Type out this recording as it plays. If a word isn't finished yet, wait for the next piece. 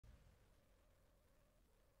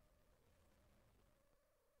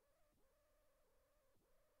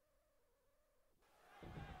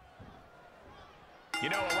You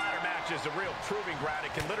know, a ladder match is a real proving ground.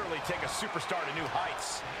 It can literally take a superstar to new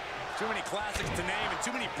heights. Too many classics to name and too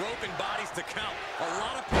many broken bodies to count. A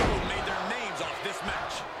lot of people made their names off this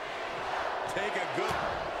match. Take a good...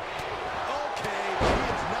 Okay, but he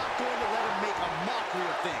is not going to let him make a mockery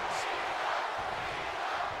of things.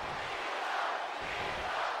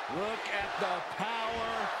 Look at the power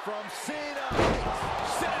from Cena.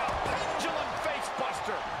 Sit out, pendulum face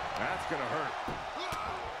buster. That's going to hurt.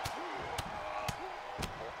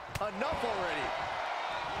 Enough already.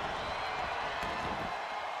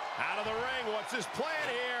 Out of the ring, what's his plan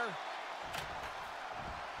here?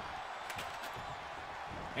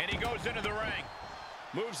 And he goes into the ring.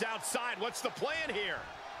 Moves outside, what's the plan here?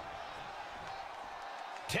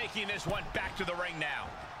 Taking this one back to the ring now.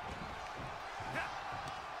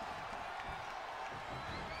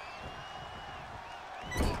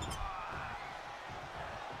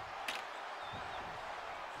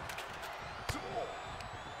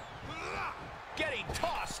 Getting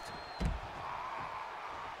tossed.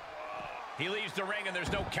 He leaves the ring and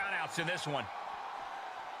there's no countouts in this one.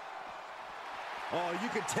 Oh, you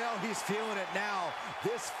can tell he's feeling it now.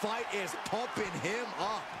 This fight is pumping him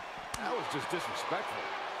up. That was just disrespectful.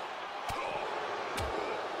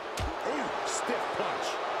 Ooh, stiff punch.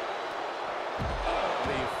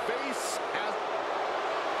 The face has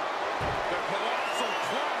the colossal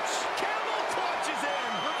clutch. Camel clutches in.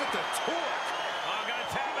 Look at the torque. I'm gonna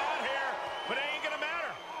tap out here, but it ain't gonna matter.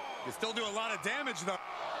 You still do a lot of damage, though.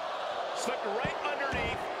 Slipped right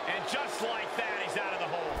underneath, and just like that, he's out of the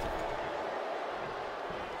hole.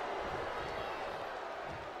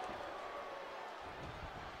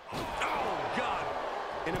 Oh, God.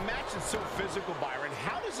 In a match that's so physical, Byron,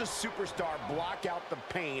 how does a superstar block out the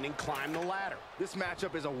pain and climb the ladder? This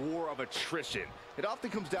matchup is a war of attrition. It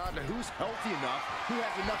often comes down to who's healthy enough, who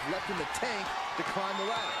has enough left in the tank to climb the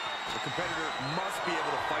ladder. The competitor must be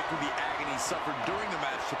able to fight through the agony suffered during the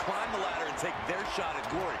match to climb the ladder and take their shot at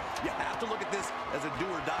glory. You have to look at this as a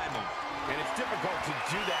do-or-die moment. And it's difficult to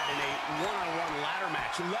do that in a one-on-one ladder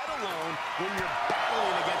match, let alone when you're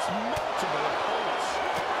battling against multiple opponents.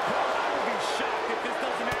 I would be shocked if this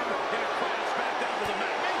doesn't end in a crash back down to the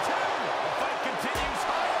mat. Me too! The fight continues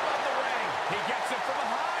high above the ring. He gets it from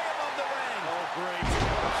high above the ring. Oh, great.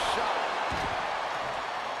 Shot.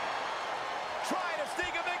 Trying to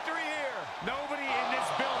sneak a victory here. Nobody in this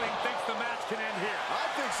building thinks the match can end here. I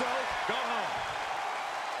think so. Go home.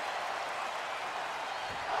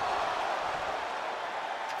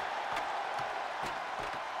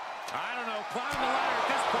 I don't know. Climbing the ladder at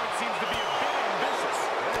this point seems to be a bit ambitious.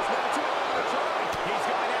 It's not too hard to try. He's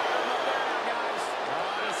going after him up there now, guys.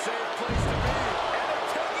 Not a safe place to be. And they're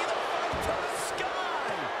taking the fight to the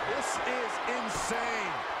sky. This is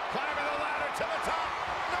insane. Climbing the ladder to the top.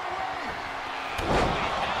 No way. Holy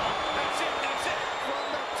hell. That's it. That's it. From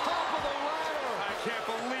the top of the ladder. I can't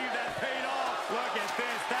believe that paid off. Look at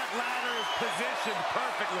this. That ladder is positioned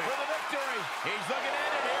perfectly. For the victory. He's looking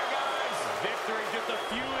at it here, guys. Victory just a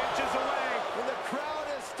few inches away. And the crowd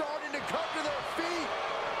is starting to come to their feet.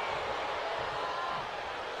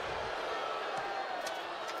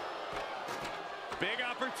 Big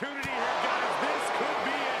opportunity here, guys. This could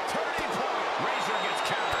be a turning point. Razor gets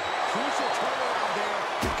countered. Crucial turnaround there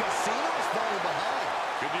because Cena was falling behind.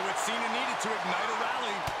 Could be what Cena needed to ignite a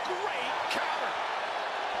rally. Great counter.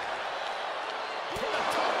 To the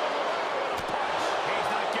top of the ladder with a punch. He's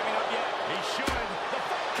not giving up yet. He should. The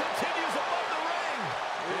fight continues above the ring.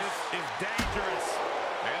 This is dangerous.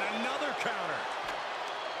 And another counter.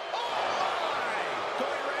 Oh, my.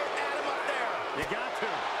 Going right at him up there. You got to.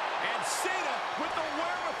 And Cena with the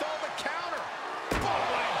wherewithal to counter. Oh,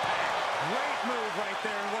 what impact. Great move right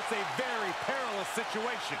there in what's a very perilous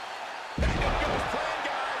situation. That didn't go as planned,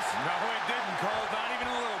 guys. No, it didn't, Cole. Not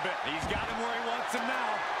even a little bit. He's got him where he wants him now.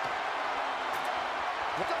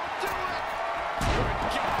 Don't do it. Good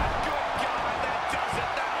God, that does it.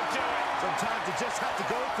 That'll do it. Sometimes you just have to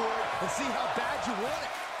go for it and see how bad you want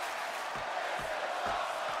it.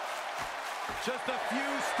 Just a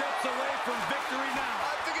few steps away from victory now.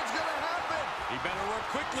 I think it's going to happen. He better work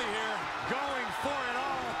quickly here. Going for it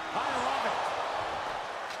all. I love it.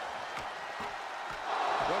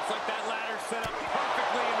 Looks like that ladder set up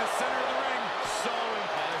perfectly in the center of the ring. So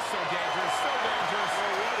dangerous, so dangerous.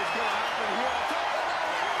 Oh, what is going to happen here? Top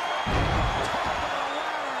of the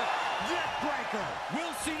ladder. Neck breaker.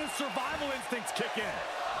 Will Cena's survival instincts kick in?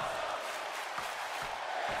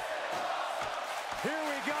 Here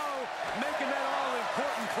we go. Making that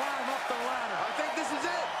all-important climb up the ladder. I think this is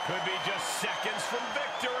it. Could be just seconds from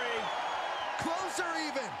victory. Closer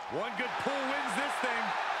even. One good pull wins this thing.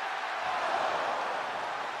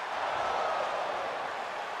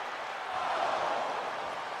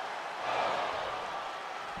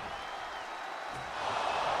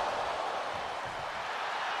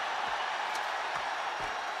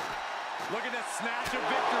 Look at that snatch of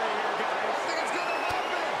victory here, guys. I think it's gonna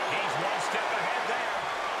happen. He's one step ahead there.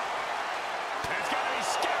 It's got to be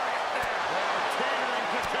scary up there. Catering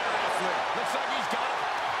precariously. Looks like he's got it.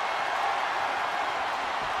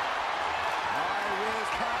 My Wiz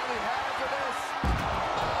highly hazardous.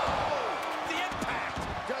 Oh! The impact.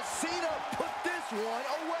 Does Cena put this one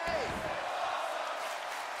away?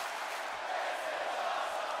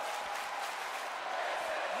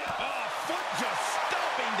 Oh, foot just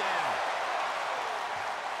stomping down.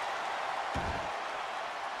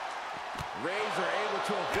 Razor able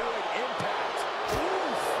to avoid impact.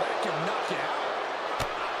 Oof, that can knock you out.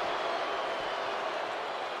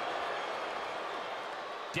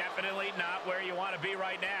 Definitely not where you want to be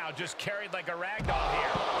right now. Just carried like a rag doll here.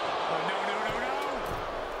 Oh, no.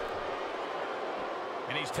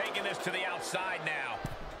 And he's taking this to the outside now.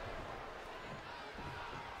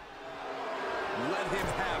 Let him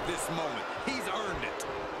have this moment. He's earned it.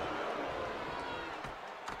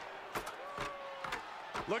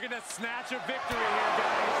 Look at that snatch of victory here, guys.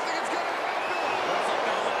 I think it's gonna happen. Looks like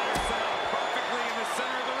the ladder set up perfectly in the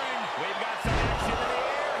center of the ring. We've got some action in the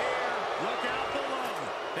air here. Look out below.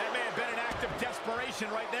 That may have been an act of desperation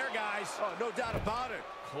right there, guys. Oh, no doubt about it.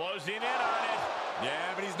 Closing in on it.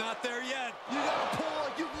 Yeah, but he's not there yet. You gotta pull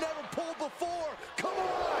like you've never pulled before. Come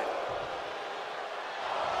on.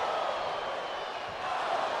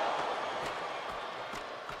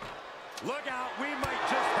 Look out, we might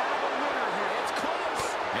just have a winner here. It's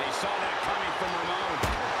close. And he saw that coming from Ramon.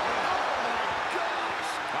 Oh, my gosh.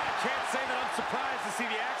 I can't say that I'm surprised to see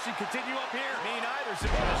the action continue up here. Me neither. So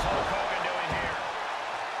what is Hulk Hogan doing here?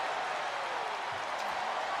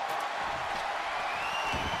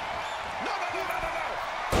 No.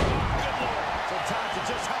 Good Lord. Sometimes you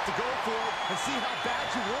just have to go for it and see how bad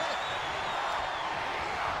you want it.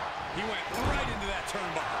 He went right into that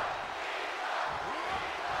turnbuckle.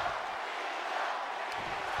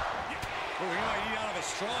 Oh, he might eat out of a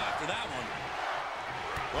straw after that one.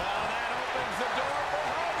 Well, that opens the door for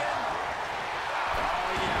Hogan. Oh,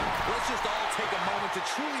 yeah. Let's just all take a moment to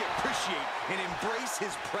truly appreciate and embrace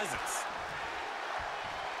his presence.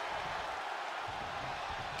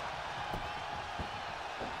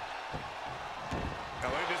 Oh,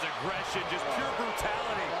 look at his aggression, just pure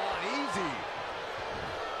brutality. On easy.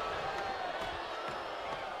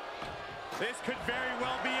 This could very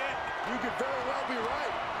well be it. You could very well be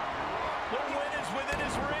right. The win is within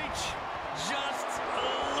his reach. Just a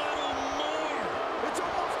little more. It's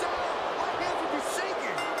almost down. My hands would be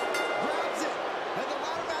shaking. Grabs it, and the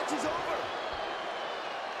ladder match is over.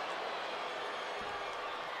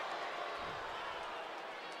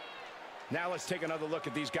 Now let's take another look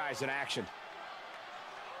at these guys in action.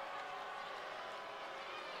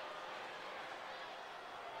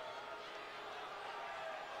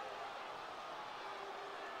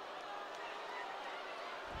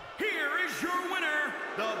 Here is your winner,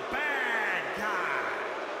 the bad guy,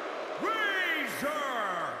 Razor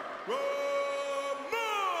Ramon!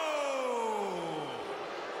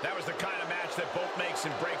 That was the kind of match that both makes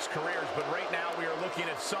and breaks careers, but right now we are looking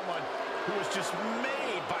at someone who was just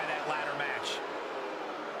made by